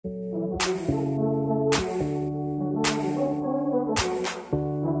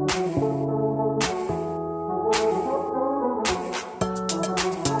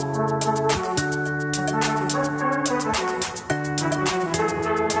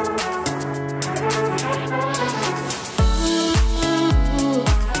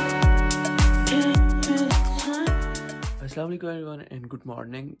Assalamualaikum everyone and good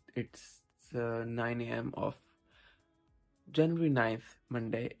morning. It's 9 a.m. of January 9th,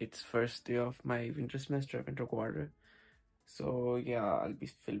 Monday. It's first day of my winter semester, winter quarter. So yeah, I'll be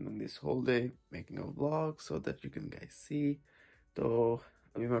filming this whole day, making a vlog so that you can guys see. तो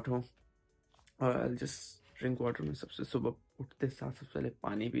अभी मैं उठूँ और I'll just drink water. मैं सबसे सुबह उठते साथ सबसे पहले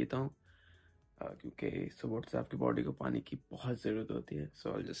पानी पीता हूँ क्योंकि सुबह उठते आपकी बॉडी को पानी की बहुत ज़रूरत होती है. So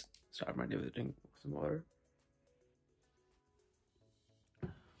I'll just start my day with drink some water.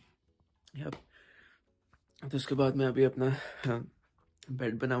 Yep. तो उसके बाद मैं अभी अपना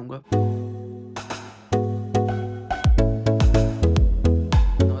बेड बनाऊंगा.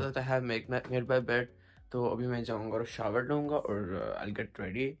 Now that I have made my bed, तो अभी मैं जाऊंगा और शावर लूंगा और I'll get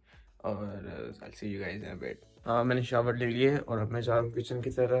ready और I'll see you guys in a bit. मैंने शावर ले लिया और अब मैं जा रहा हूँ किचन की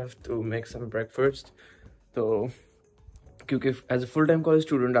तरफ to make some breakfast. तो क्योंकि as a full time college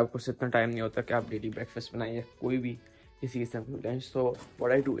student आपको इतना टाइम नहीं होता कि आप डेली ब्रेकफास्ट बनाइए कोई भी किसी किस्म का lunch. So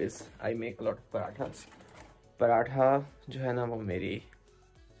what I do is I make a lot of paratha जो है ना वो मेरी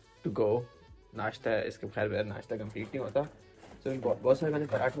टू गो नाश्ता है. इसके खैर मेरा नाश्ता कंप्लीट नहीं होता. सो बहुत सारे मैंने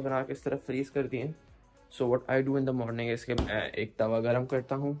पराठे बना के इस तरह फ्रीज कर दिए हैं. So what I do in the morning इसके मैं एक तवा गरम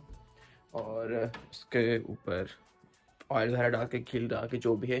करता हूँ और उसके ऊपर ऑयल वगैरह डाल के घी डाल के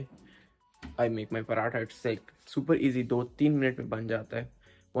जो भी है I make my paratha. It's like super easy, 2-3 minute में बन जाता है.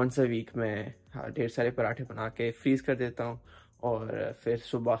 वंस अ वीक मैं ढेर सारे पराठे बना के फ्रीज़ कर देता हूँ और फिर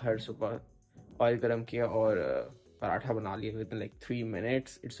हर सुबह ऑयल गरम किया और पराठा बना लिया with like 3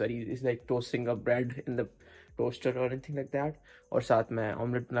 minutes. It's very it's like toasting a bread in the toaster और एनीथिंग लाइक दैट. और साथ में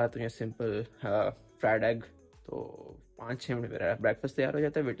ऑमलेट बनाता हूँ या सिंपल फ्राइड एग. तो 5-6 मिनट मेरा ब्रेकफास्ट तैयार हो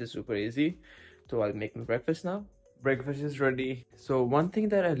जाता है विच इज़ सुपर ईजी. तो I make my breakfast now. Breakfast is ready. So one thing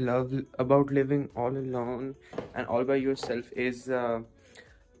that I love about living all alone and all by yourself is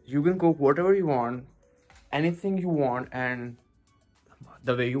you can cook whatever you want, anything you want and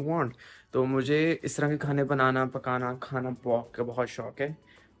the way you want. तो मुझे इस तरह के खाने बनाना पकाना खाना बहुत शौक है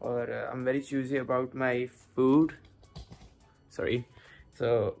और I'm very choosy about my food. Sorry.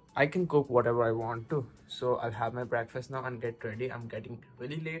 So I can cook whatever I want to. So I'll have my breakfast now and get ready. I'm getting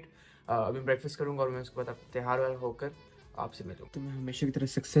really late. अभी ब्रेकफास्ट करूँगा और मैं उसके बाद तैयार होकर आपसे मिलूँ. तो मैं हमेशा की तरह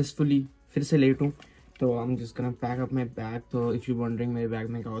सक्सेसफुली फिर से लेट हूँ. तो I'm just gonna pack up my bag. तो if you wondering मेरे बैग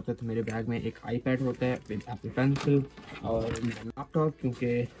में क्या होता है तो मेरे बैग में एक iPad होता है विद एप्पल पेंसिल और लैपटॉप.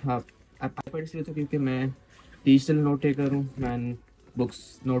 क्योंकि iPad इसलिए तो क्योंकि मैं डिजिटल नोट टेकर हूँ. मैं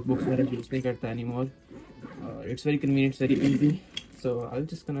नोटबुक्स वगैरह यूज़ नहीं करता any more. It's very convenient, very easy. So I'll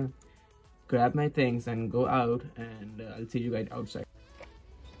just gonna grab my things and go out and I'll see you guys outside.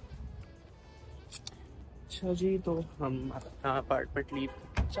 अच्छा जी, तो हम अपना अपार्टमेंट लीव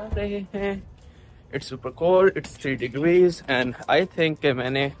जा रहे हैं. It's super cold, it's 3 degrees and I think कि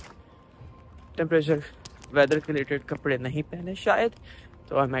मैंने temperature weather के रिलेटेड कपड़े नहीं पहने शायद.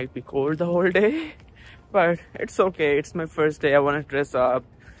 तो I might be cold the whole day but it's okay. It's my first day. I want to dress up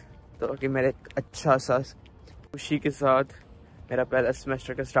तो कि मेरे अच्छा सा खुशी के साथ मेरा पहला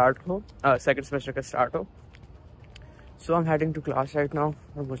सेमेस्टर का स्टार्ट हो, सेकंड सेमेस्टर का स्टार्ट हो. सो I am heading to class right now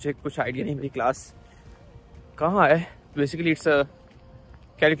और मुझे कुछ आइडिया नहीं मेरी क्लास कहाँ है. Basically it's a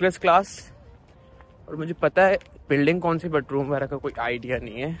calculus class और मुझे पता है बिल्डिंग कौन सी बट रूम वगैरह का कोई आइडिया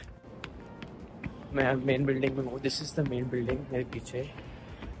नहीं है. मैं मेन बिल्डिंग में हूँ. This is the main building मेरे पीछे.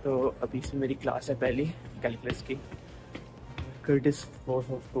 तो अभी इसमें मेरी क्लास है पहली कैलकुलस की. कर्टिस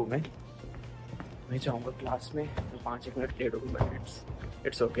 4 में मैं जाऊँगा क्लास में. तो 5-1 मिनट लेट होगा बट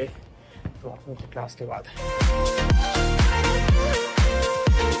इट्स ओके. तो आपको क्लास के बाद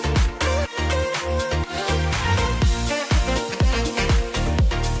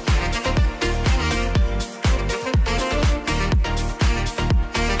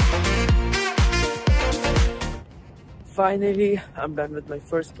Finally, I'm done with my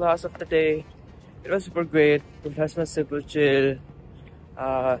first class of the day. It was super great. Professor was super chill.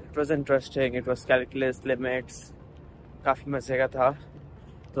 It was interesting. It was calculus, limits. काफ़ी मज़े का था.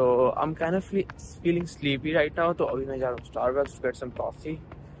 तो I'm kind of feeling sleepy right now. तो अभी मैं जा रहा हूँ Starbucks to get some coffee.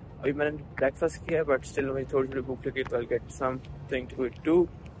 अभी मैंने breakfast किया but still मुझे थोड़ी भूख लगी तो I'll get something to eat too.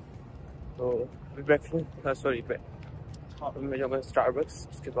 तो अभी breakfast अभी मैं जाऊँगा Starbucks.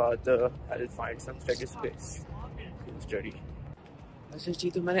 उसके बाद I'll find some study space. Study. अच्छा जी,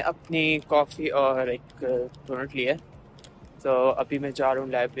 तो मैंने अपनी कॉफ़ी और एक डोनट लिया. तो अभी मैं जा रहा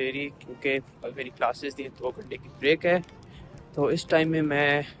हूँ लाइब्रेरी क्योंकि अब मेरी क्लासेस दी 2 घंटे की ब्रेक है. तो इस टाइम में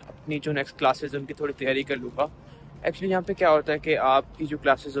मैं अपनी जो नेक्स्ट क्लासेस उनकी थोड़ी तैयारी कर लूँगा. एक्चुअली यहाँ पे क्या होता है कि आपकी जो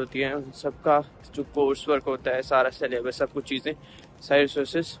क्लासेस होती हैं उन सबका जो कोर्स वर्क होता है, सारा सिलेबस, सब कुछ चीज़ें, सारे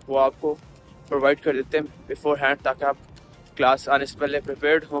रिसोर्सेज वो आपको प्रोवाइड कर देते हैं बिफोर हैंड ताकि आप क्लास आने से पहले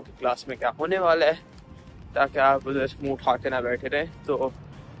प्रिपेयर्ड हो कि क्लास में क्या होने वाला है. ताकि आप उधर मुँह उठा के ना बैठे रहें। तो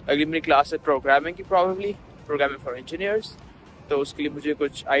अगली मेरी क्लास है प्रोग्रामिंग की, प्रॉब्लली प्रोग्रामिंग फॉर इंजीनियर्स। तो उसके लिए मुझे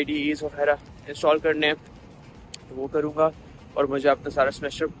कुछ IDEs वगैरह इंस्टॉल करने हैं, तो वो करूँगा। और मुझे अपना सारा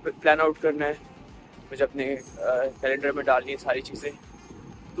सेमेस्टर प्लान आउट करना है, मुझे अपने कैलेंडर में डालनी है सारी चीज़ें।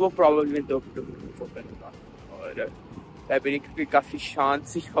 तो वो प्रॉब्लली 2 घंटों वो करूँगा। और लाइब्रेरी क्योंकि काफ़ी शांत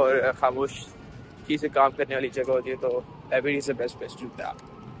सी और खामोश चीज़ें काम करने वाली जगह होती है, तो library is the best place to do that.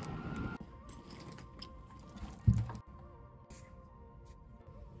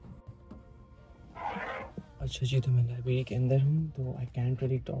 अच्छा जी, तो मैं लाइब्रेरी के अंदर हूँ, तो I can't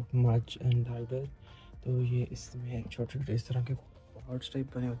really talk much and either. तो ये इसमें छोटे छोटे इस तरह के पॉट्स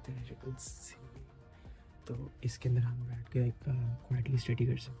टाइप बने होते हैं, तो इसके अंदर हम बैठ के क्वाइटली स्टडी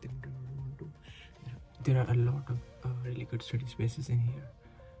कर सकते हैं। There are a lot of really good study spaces in here.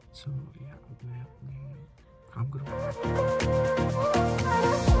 सो या अब मैं अपने काम करूँगा।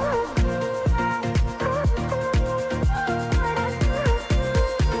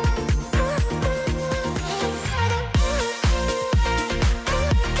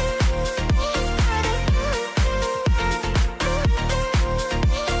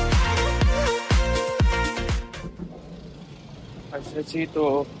 अच्छा जी, तो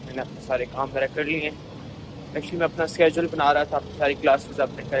मैंने अपने सारे काम मेरा कर लिए हैं। एक्चुअली मैं अपना स्केड्यूल बना रहा था, अपनी सारी क्लासेस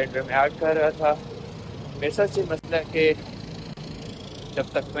अपने कैलेंडर में ऐड कर रहा था। मेरे साथ ये मसला है कि जब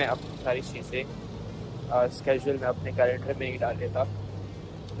तक मैं अपनी सारी चीज़ें स्केड्यूल में अपने कैलेंडर में नहीं डाल लेता,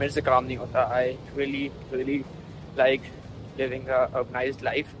 मेरे से काम नहीं होता। I really like living a organised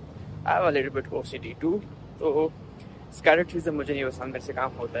life. I have a little bit OCD to. तो स्कैटर्ड चीज़ें मुझे नहीं पसंद, मेरे से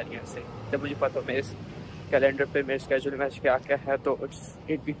काम होता नहीं ऐसे। जब मुझे पता हो मेरे कैलेंडर पे मेरे स्केड्यूल में क्या क्या है, तो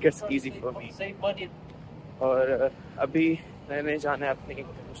it gets easy for me. और अभी मैंने जाना है अपनी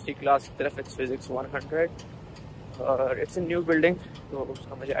दूसरी क्लास की तरफ, इट्स फिजिक्स 100 और इट्स अ न्यू बिल्डिंग, तो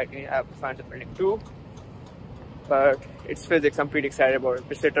उसका मुझे आइडिया नहीं। I have to find the building to, but it's physics, I am pretty excited about it.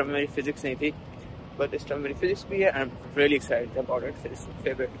 पिछले टर्म में मेरी फिजिक्स नहीं थी, बट इस टर्म मेरी फिजिक्स भी है and I am really excited about it. Physics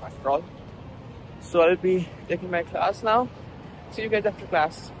favourite after all. So I will be taking my class now. C you guys after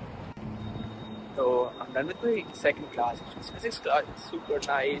class. So I'm done with my second class, which was physics class. It's super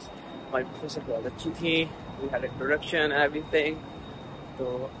nice. My professor बहुत अच्छी थी. We had introduction and everything. तो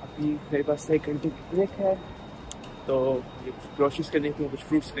अभी मेरे पास 1 घंटे की break है, तो ये ग्रोसरीज करने के लिए कुछ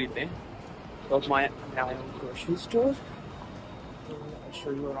फ्रूट्स खरीदते हैं। तो मैं आया हूँ grocery store. I'll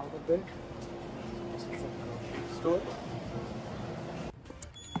show you around a bit. This is a grocery store.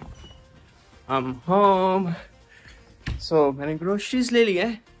 I'm home. So मैंने ग्रोसरीज ले लिया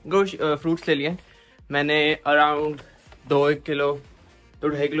है, फ्रूट्स ले लिए। मैंने अराउंड 2-1 किलो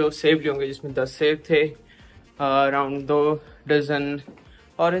 2-2.5 किलो सेब लिए होंगे, जिसमें 10 सेब थे, अराउंड 2 डजन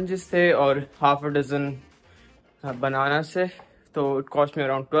ऑरेंजेस थे और हाफ अ डजन बनाना से। तो इट कॉस्ट में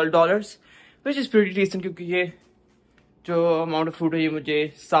around $12, which is pretty decent, क्योंकि ये जो अमाउंट ऑफ फूड है ये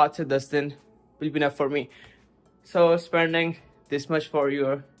मुझे 7 से 10 दिन will be enough for me. So spending this much for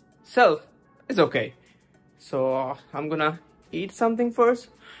your self is okay. So I'm gonna eat something first,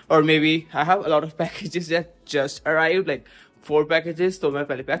 or maybe I have a lot of packages that just arrived, like 4 packages. तो मैं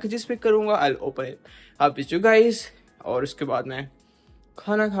पहले packages pick करूँगा, I'll open it up with you guys, और उसके बाद मैं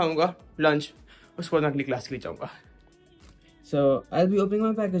खाना खाऊँगा, lunch, उसके बाद मैं अगली क्लास के लिए जाऊँगा। So I'll be opening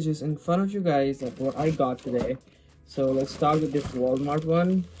my packages in front of you guys, like what I got today. So let's start with this Walmart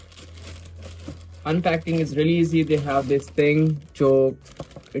one. Unpacking is really easy. They have this thing, so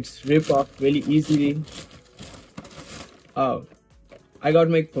it's rip off really easily. Oh, I got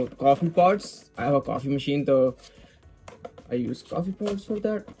to make coffee pots. I have a coffee machine, so I use coffee pots for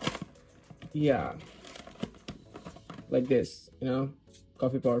that. Yeah, like this,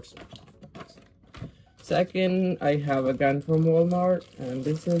 coffee pots. Second, I have a gun from Walmart, and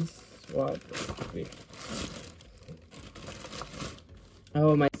this is what? Wait.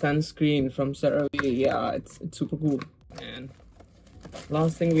 Oh, my sunscreen from CeraVe. Yeah, it's super cool. And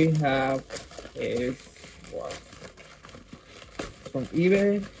last thing we have is what? From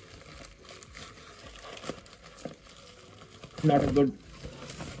eBay. Not a good.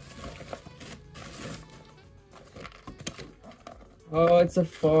 Oh, it's a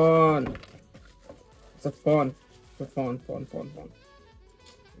phone. It's a phone. It's a phone.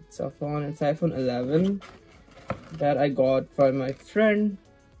 It's a phone. It's iPhone 11 that I got from my friend.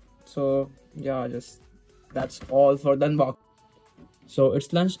 So yeah, just that's all for the unboxing. So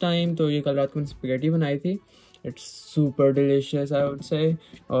it's lunch time. तो ये कल रात को मैंने spaghetti बनाई थी। It's super delicious I would say.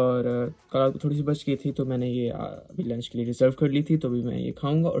 और कल थोड़ी सी बच गई थी, तो मैंने ये अभी लंच के लिए रिजर्व कर ली थी, तो अभी मैं ये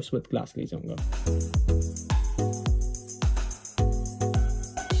खाऊंगा और उसके बाद क्लास के लिए जाऊंगा।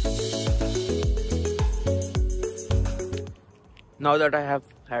 Now that I have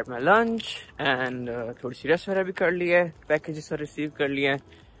had my lunch and थोड़ी सी रेस्ट वगैरह भी कर ली है, पैकेजेस रिसीव कर लिए हैं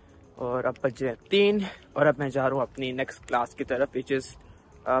और अब बजे हैं 3 और अब मैं जा रहा हूँ अपनी नेक्स्ट क्लास की तरफ which is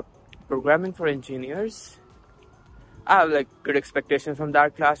programming for engineers. I have like good expectations from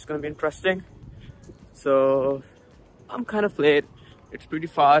that class. It's gonna be interesting. So I'm kind of late. It's pretty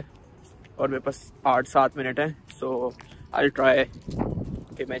far. और मेरे पास 8-7 मिनट हैं. So I'll try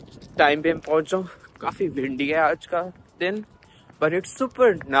कि मैं time पे पहुंच जाऊँ. काफ़ी विंडी है आज का दिन, but it's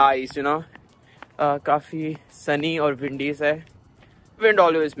super nice, you know. काफ़ी sunny और windy है. Wind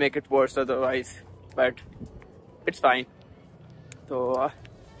always make it worse otherwise, but it's fine. तो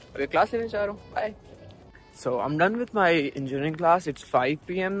अगर क्लास लेने जा रहा हूँ. Bye. So I'm done with my engineering class. It's 5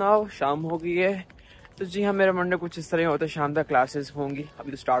 PM now. शाम हो गई है. तो जी हाँ, मेरा मंडे कुछ इस तरह होता है, शाम तक क्लासेस होंगी.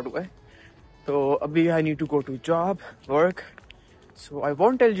 अभी तो स्टार्ट हुआ है. तो अभी I need to go to job work. So I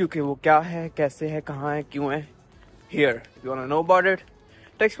want tell you कि वो क्या है, कैसे है, कहाँ है, क्यों है. Here you want to know about it,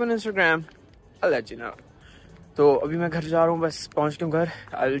 text me on Instagram, I let you know. तो अभी मैं घर जा रहा हूँ, बस पहुँच के घर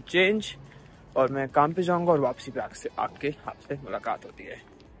आई विल चेंज और मैं काम पे जाऊँगा और वापसी पे आके आपसे मुलाकात होती है.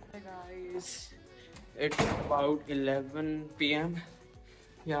 Hey guys, it's about 11 PM.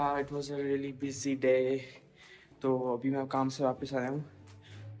 Yeah, it was a really busy day. तो अभी मैं काम से वापस आया हूँ.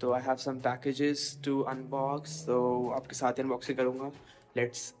 तो I have some packages to unbox. तो आपके साथ अनबॉक्सिंग करूँगा.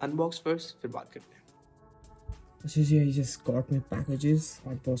 Let's unbox first, फिर बात करते हैं. अच्छा जी, I just got my packages.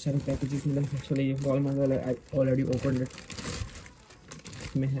 आज बहुत सारे packages मिले. Actually ये Walmart वाला I already opened it.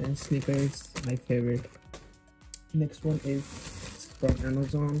 इसमें है sneakers, my favorite. Next one is from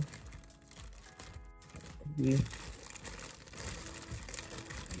Amazon.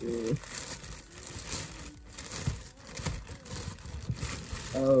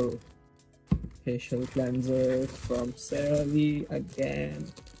 Oh, facial cleanser from CeraVe again.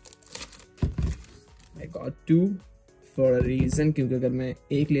 I got 2 for a reason, क्योंकि अगर मैं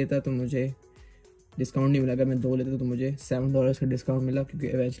एक लेता तो मुझे डिस्काउंट नहीं मिला. अगर मैं 2 लेता तो मुझे $7 का डिस्काउंट मिला, क्योंकि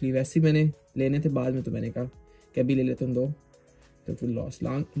इवेंचुअली वैसे ही मैंने लेने थे बाद में. तो मैंने कहा कि अभी ले लेता हूँ 2, तो फिर लॉस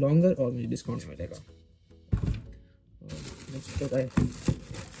लॉन्गर और मुझे डिस्काउंट मिलेगा.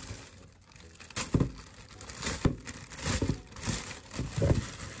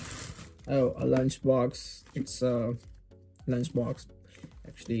 Oh, a lunch box. It's a lunch box.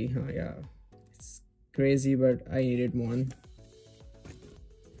 Actually, yeah, it's crazy, but I needed one.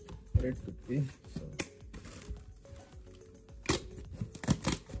 It could be. So.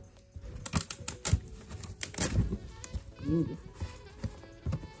 Ooh.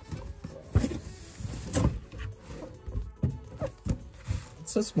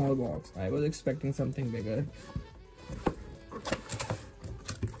 It's a small box. I was expecting something bigger.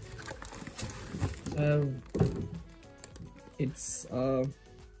 It's a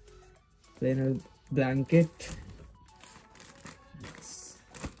liner blanket.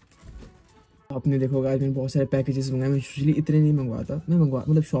 आपने देखोगा आज मैंने बहुत सारे packages मंगाए. मैं usually इतने नहीं मंगवाता. मैं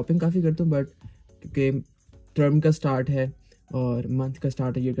मतलब शॉपिंग काफ़ी करता हूँ, बट क्योंकि टर्म का स्टार्ट है और मंथ का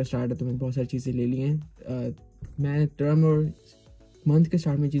स्टार्ट है, ईयर का स्टार्ट है, तो मैंने बहुत सारी चीज़ें ले ली हैं. मैं टर्म और मंथ के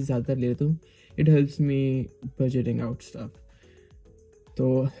स्टार्ट में चीज़ ज़्यादातर ले लेता हूँ. It helps me budgeting out stuff.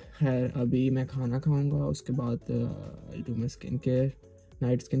 तो खैर अभी मैं खाना खाऊंगा, उसके बाद I do my skin care,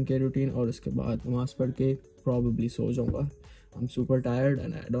 night skin care routine, और उसके बाद नमाज़ पढ़ के प्रॉबेबली सो जाऊंगा. I am super tired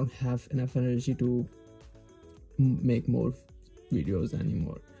and I don't have enough energy to make more videos any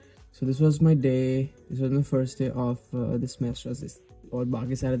more. So this was my day. This was my first day of this semester. और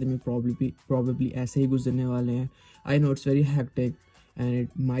बाकी सारे दिन में प्रॉबेबली ऐसे ही गुजरने वाले हैं. I know it's very hectic and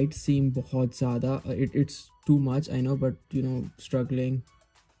it might seem बहुत ज़्यादा, it's too much, I know, but you know, struggling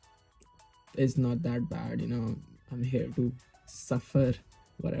is not that bad, you know. I'm here to suffer,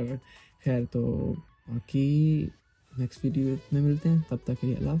 whatever. खैर, तो बाकी नेक्स्ट वीडियो में मिलते हैं. तब तक के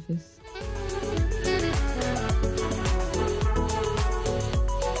लिए अल्लाह हाफिज़.